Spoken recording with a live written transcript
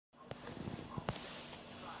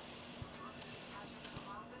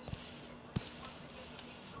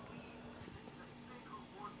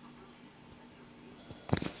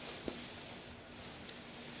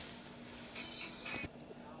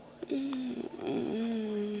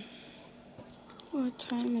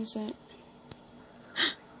time is it?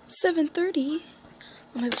 7:30?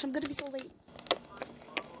 Oh my gosh, I'm gonna be so late.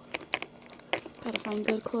 Gotta find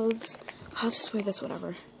good clothes. I'll just wear this,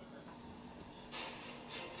 whatever.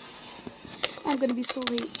 I'm gonna be so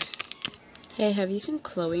late. Hey, have you seen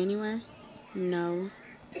Chloe anywhere? No.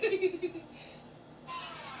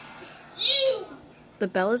 The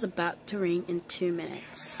bell is about to ring in 2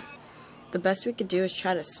 minutes. The best we could do is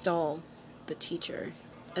try to stall the teacher.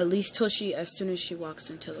 At least till as soon as she walks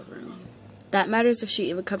into the room. That matters if she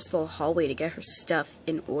even comes to the hallway to get her stuff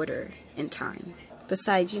in order in time.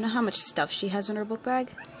 Besides, you know how much stuff she has in her book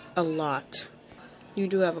bag? A lot. You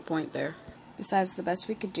do have a point there. Besides, the best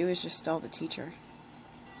we could do is just stall the teacher.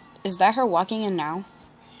 Is that her walking in now?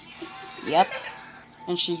 Yep.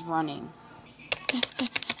 And she's running.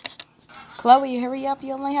 Chloe, hurry up.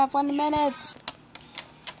 You only have 1 minute.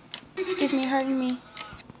 Excuse me, you're hurting me.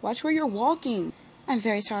 Watch where you're walking. I'm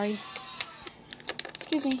very sorry.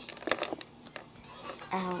 Excuse me.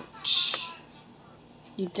 Ouch.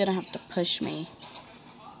 You didn't have to push me.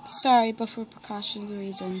 Sorry, but for precautionary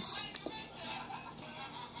reasons.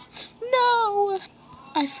 No!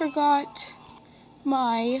 I forgot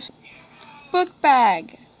my book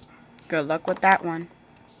bag. Good luck with that one.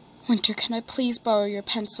 Winter, can I please borrow your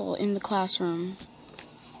pencil in the classroom?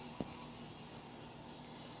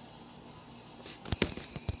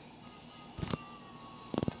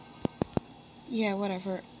 Yeah,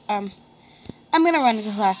 whatever. I'm gonna run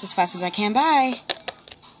into class as fast as I can. Bye!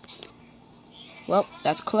 Well,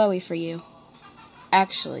 that's Chloe for you.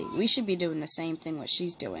 Actually, we should be doing the same thing what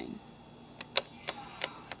she's doing.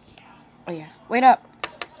 Oh yeah, wait up!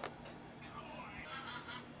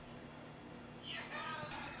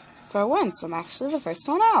 For once, I'm actually the first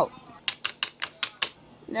one out.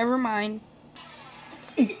 Never mind.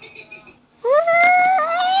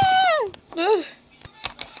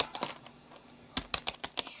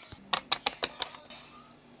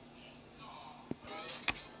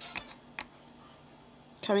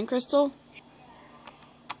 Coming, Crystal?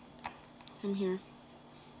 I'm here.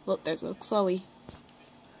 Look, there's no Chloe.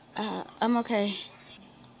 I'm okay.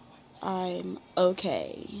 I'm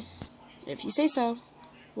okay. If you say so.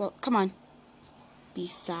 Well, come on.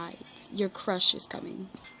 Besides, your crush is coming.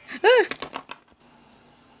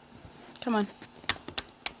 Come on.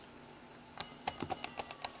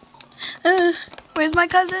 Where's my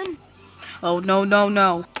cousin? Oh, no, no,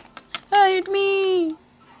 no. Hide me.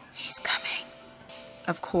 He's coming.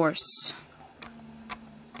 Of course.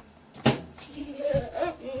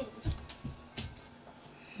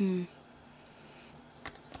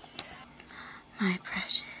 My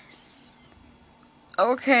precious.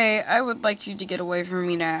 Okay, I would like you to get away from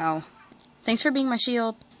me now. Thanks for being my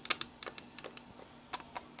shield.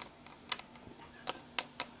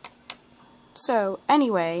 So,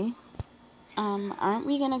 anyway, aren't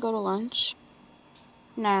we gonna go to lunch?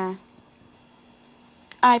 Nah.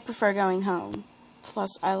 I prefer going home.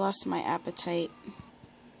 Plus, I lost my appetite.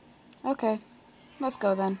 Okay, let's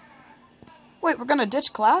go then. Wait, we're gonna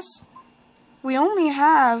ditch class? We only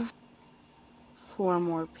have 4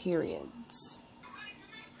 more periods.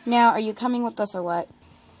 Now, are you coming with us or what?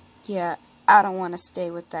 Yeah, I don't want to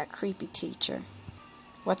stay with that creepy teacher.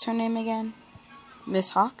 What's her name again?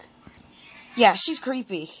 Miss Hawk? Yeah, she's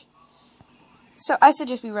creepy. So I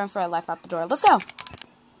suggest we run for our life out the door. Let's go.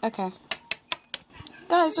 Okay.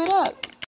 Guys, wait up.